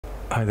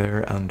Hi there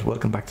and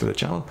welcome back to the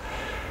channel.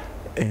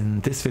 In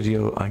this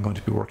video I'm going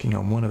to be working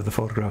on one of the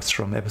photographs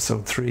from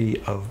episode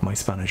 3 of my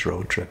Spanish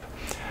road trip.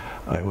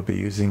 I will be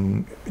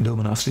using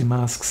luminosity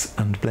masks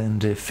and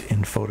blend if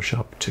in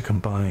Photoshop to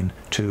combine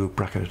two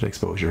bracketed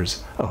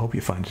exposures. I hope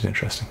you find it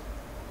interesting.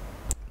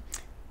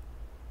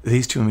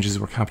 These two images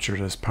were captured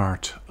as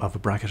part of a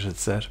bracketed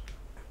set.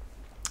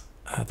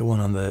 The one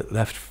on the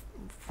left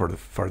for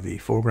the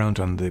foreground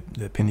on the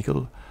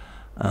pinnacle,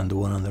 and the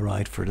one on the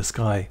right for the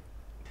sky.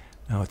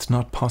 Now it's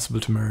not possible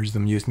to merge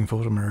them using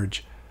photo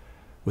merge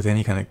with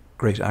any kind of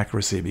great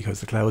accuracy because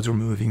the clouds are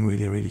moving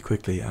really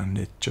quickly and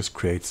it just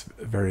creates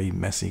a very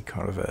messy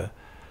kind of a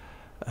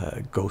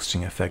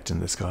ghosting effect in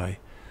the sky.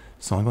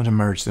 So I'm going to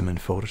merge them in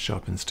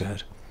Photoshop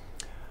instead.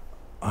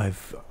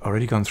 I've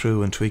already gone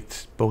through and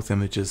tweaked both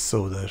images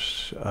so that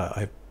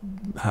I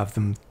have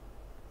them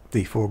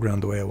the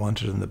foreground the way I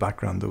want it and the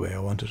background the way I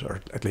want it,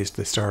 or at least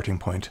the starting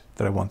point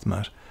that I want them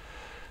at.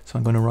 So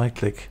I'm going to right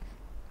click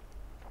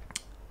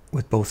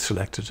with both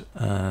selected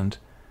and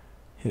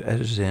hit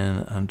edit in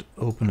and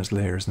open as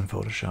layers in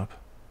Photoshop.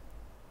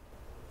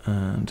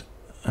 And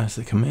as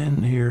they come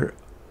in here,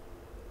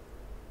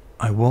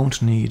 I won't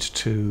need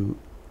to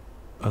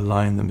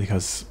align them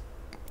because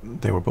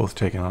they were both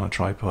taken on a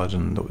tripod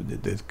and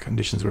the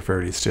conditions were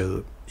fairly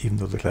still, even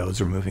though the clouds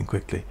are moving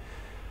quickly.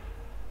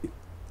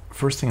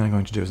 First thing I'm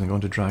going to do is I'm going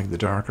to drag the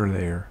darker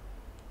layer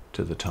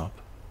to the top.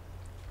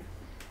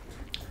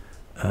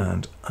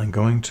 And I'm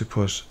going to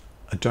put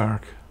a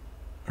dark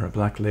or a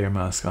black layer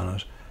mask on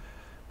it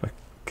by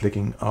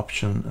clicking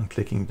Option and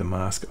clicking the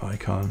mask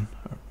icon,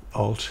 or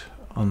Alt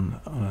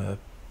on a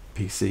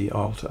PC,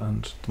 Alt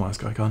and the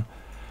mask icon.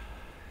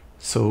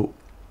 So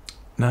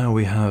now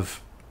we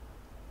have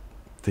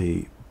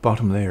the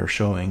bottom layer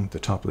showing, the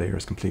top layer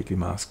is completely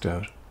masked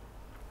out.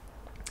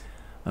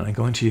 And I'm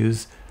going to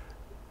use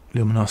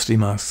luminosity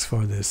masks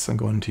for this. I'm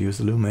going to use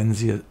the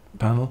Luminosity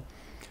panel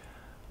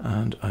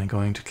and I'm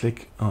going to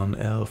click on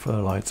L for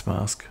the lights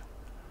mask,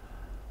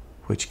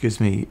 which gives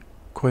me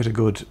quite a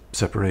good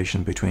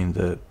separation between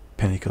the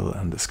pinnacle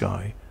and the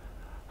sky.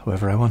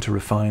 However, I want to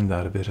refine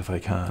that a bit if I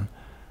can,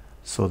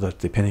 so that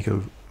the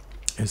pinnacle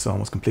is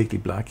almost completely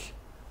black,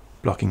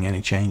 blocking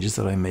any changes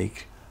that I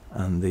make,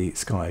 and the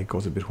sky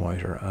goes a bit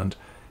whiter. And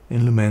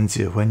in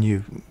Luminosity, when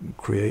you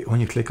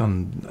click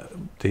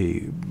on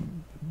the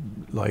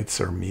lights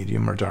or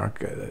medium or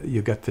dark,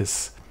 you get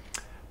this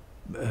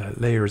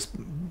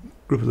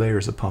group of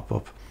layers that pop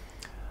up,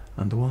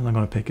 and the one I'm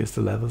going to pick is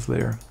the levels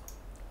layer.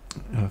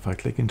 And if I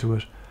click into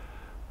it,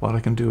 what I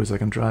can do is I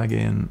can drag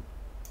in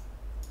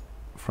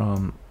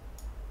from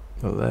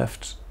the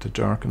left to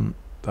darken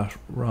that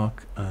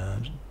rock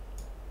and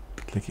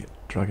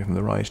drag it from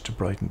the right to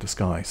brighten the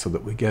sky, so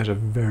that we get a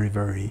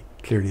very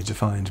clearly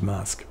defined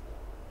mask.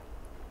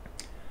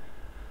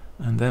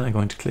 And then I'm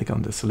going to click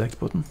on the select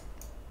button.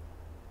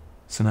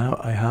 So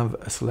now I have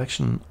a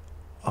selection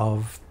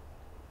of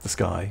the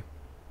sky.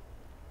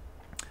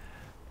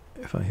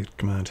 If I hit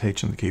Command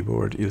H on the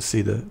keyboard, you'll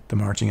see the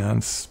marching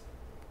ants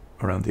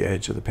around the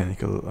edge of the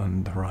pinnacle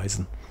and the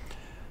horizon.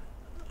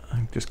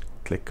 I just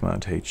click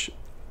Command H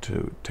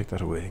to take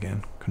that away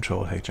again,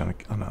 Control H on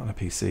a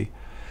PC.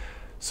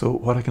 So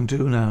what I can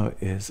do now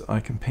is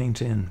I can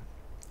paint in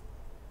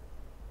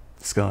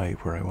the sky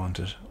where I want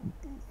it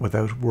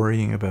without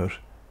worrying about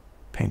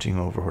painting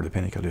over where the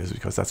pinnacle is,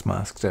 because that's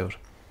masked out.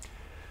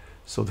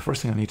 So the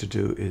first thing I need to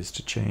do is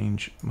to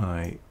change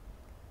my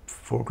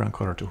foreground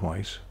color to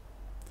white.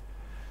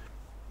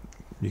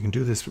 You can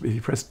do this if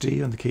you press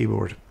D on the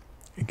keyboard.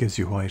 It gives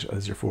you white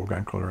as your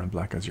foreground color and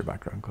black as your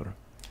background color.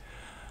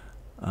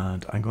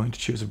 And I'm going to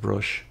choose a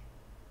brush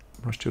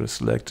tool is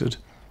selected,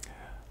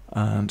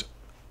 and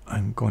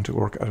I'm going to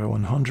work at a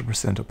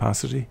 100%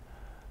 opacity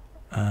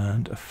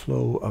and a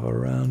flow of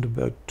around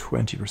about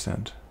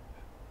 20%.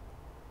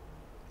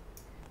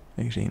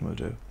 18 will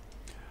do.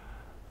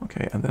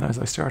 Okay, and then as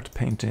I start to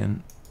paint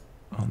in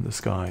on the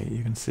sky,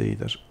 you can see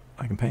that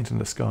I can paint in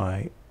the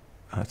sky.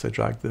 As I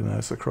drag the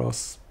mouse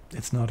across,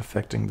 it's not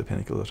affecting the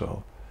pinnacle at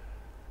all.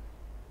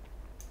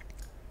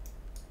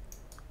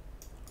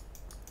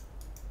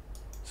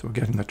 So we're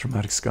getting that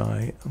dramatic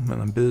sky, and when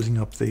I'm building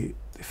up the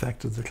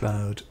effect of the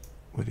cloud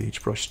with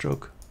each brush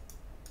stroke.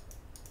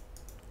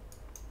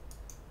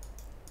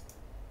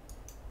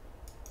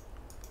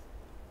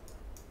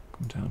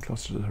 Come down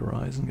closer to the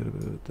horizon, get a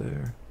bit of it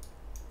there.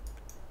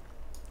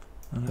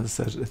 And as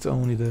I said, it's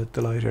only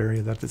the light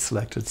area that is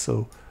selected,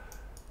 so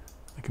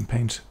I can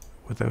paint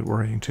without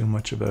worrying too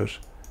much about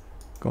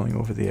going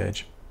over the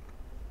edge.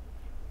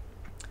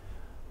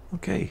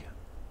 Okay,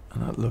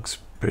 and that looks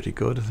pretty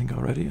good, I think,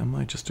 already. I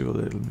might just do a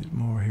little bit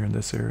more here in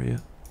this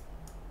area.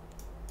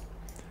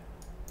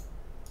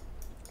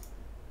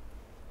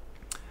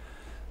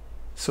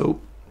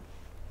 So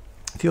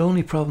the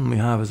only problem we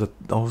have is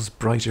that those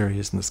bright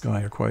areas in the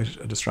sky are quite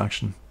a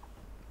distraction.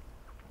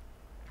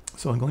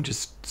 So I'm going to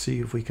see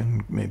if we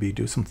can maybe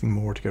do something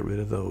more to get rid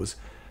of those.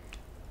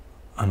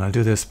 And I'll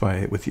do this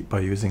by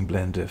using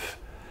blend if.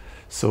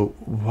 So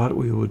what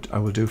I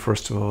will do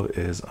first of all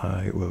is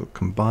I will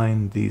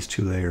combine these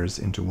two layers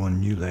into one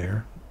new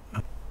layer,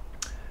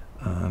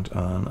 and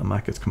on a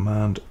Mac it's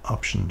Command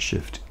Option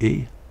Shift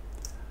E,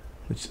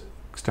 which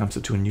stamps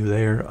it to a new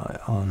layer.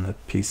 On a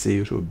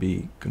PC it would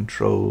be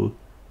Control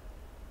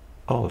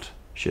Alt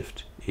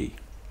Shift E.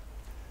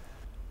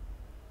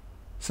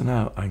 So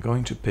now I'm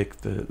going to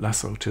pick the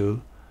lasso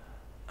tool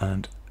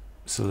and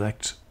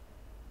select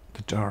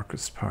the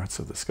darkest parts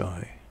of the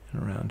sky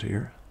around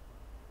here.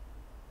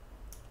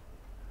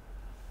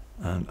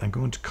 And I'm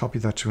going to copy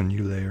that to a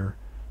new layer.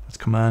 That's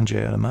Command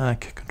J on a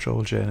Mac,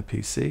 Control J on a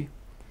PC.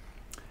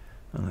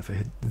 And if I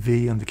hit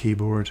V on the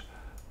keyboard,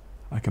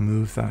 I can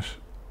move that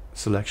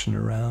selection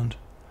around.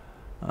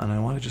 And I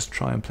want to just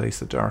try and place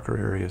the darker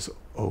areas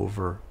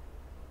over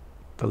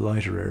the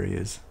lighter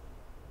areas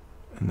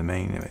in the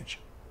main image.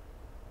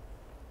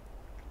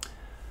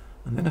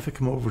 And then if I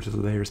come over to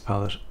the Layers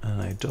palette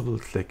and I double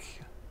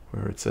click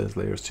where it says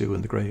Layers 2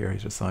 in the grey area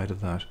to the side of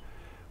that,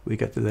 we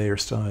get the Layer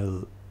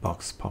Style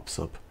box pops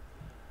up.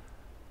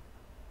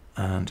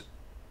 And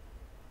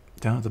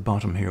down at the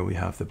bottom here we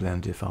have the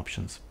Blend If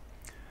options.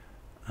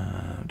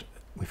 And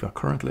we've got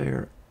Current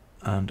Layer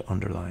and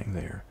Underlying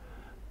Layer.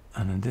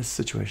 And in this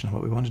situation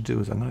what we want to do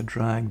is I'm going to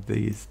drag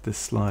this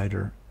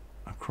slider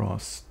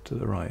across to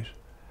the right.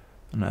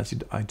 And as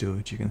I do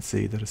it, you can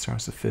see that it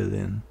starts to fill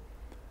in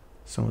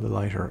some of the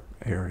lighter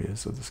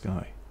areas of the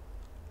sky.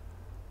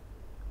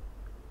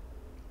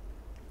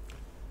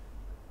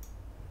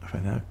 If I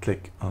now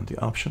click on the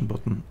Option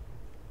button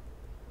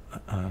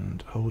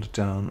and hold it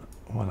down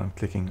while I'm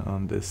clicking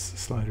on this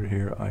slider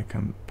here, I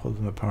can pull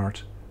them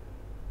apart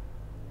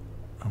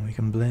and we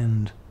can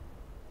blend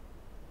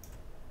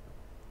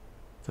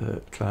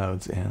the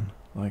clouds in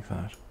like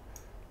that.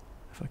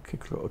 If I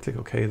click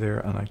OK there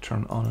and I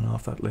turn on and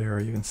off that layer,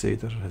 you can see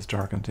that it has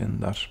darkened in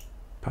that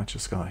patch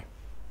of sky.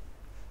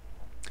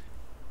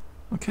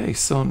 Okay,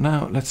 so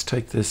now let's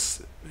take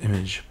this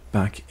image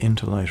back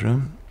into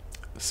Lightroom.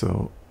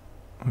 So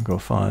I'll go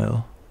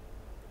File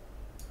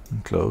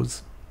and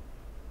Close.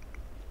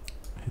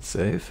 Hit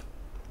Save.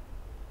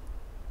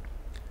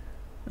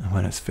 And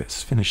when it's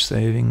finished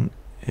saving,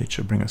 it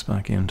should bring us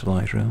back into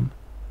Lightroom.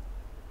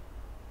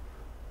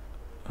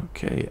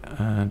 Okay,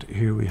 and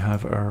here we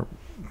have our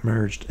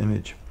merged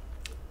image.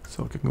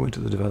 So I can go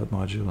into the Develop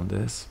module on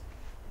this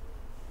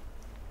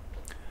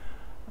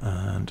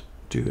and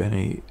do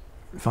any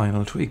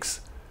final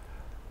tweaks.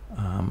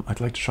 I'd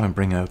like to try and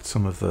bring out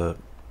some of the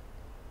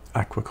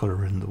aqua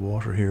color in the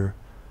water here.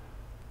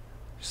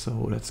 So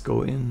let's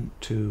go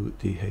into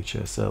the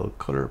HSL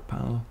color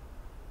panel,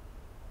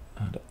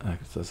 and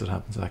as it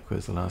happens, aqua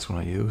is the last one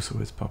I use, so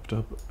it's popped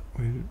up.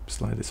 We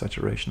slide the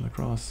saturation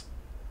across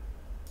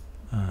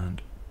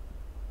and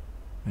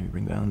maybe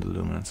bring down the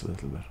luminance a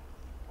little bit.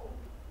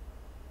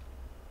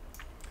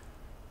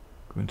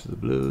 Go into the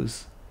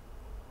blues,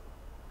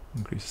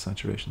 increase the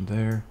saturation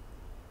there,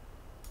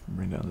 and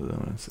bring down the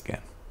luminance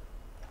again.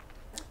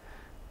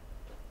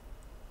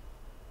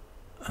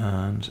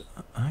 And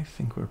I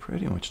think we're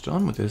pretty much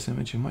done with this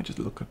image. You might just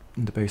look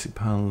in the basic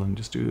panel and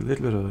just do a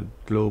little bit of a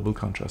global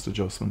contrast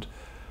adjustment.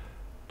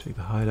 Take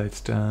the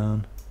highlights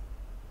down,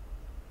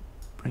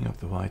 bring up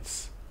the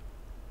whites,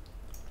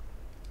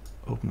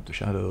 open up the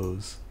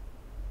shadows,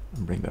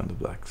 and bring down the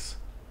blacks.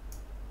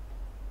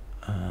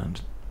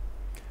 And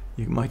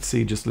you might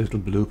see just little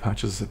blue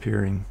patches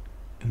appearing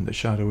in the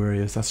shadow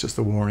areas. That's just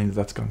a warning that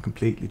that's gone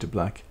completely to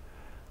black,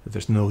 that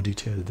there's no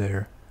detail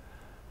there.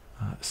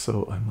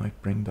 So I might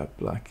bring that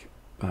black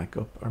back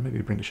up, or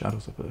maybe bring the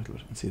shadows up a little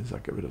bit and see, does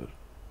that get rid of it?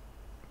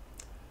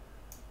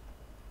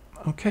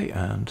 Okay,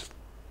 and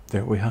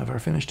there we have our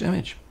finished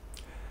image.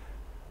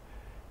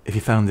 If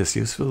you found this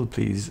useful,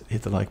 please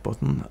hit the like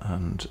button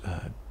and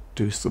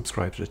do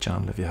subscribe to the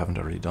channel if you haven't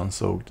already done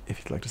so, if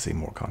you'd like to see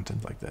more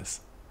content like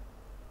this.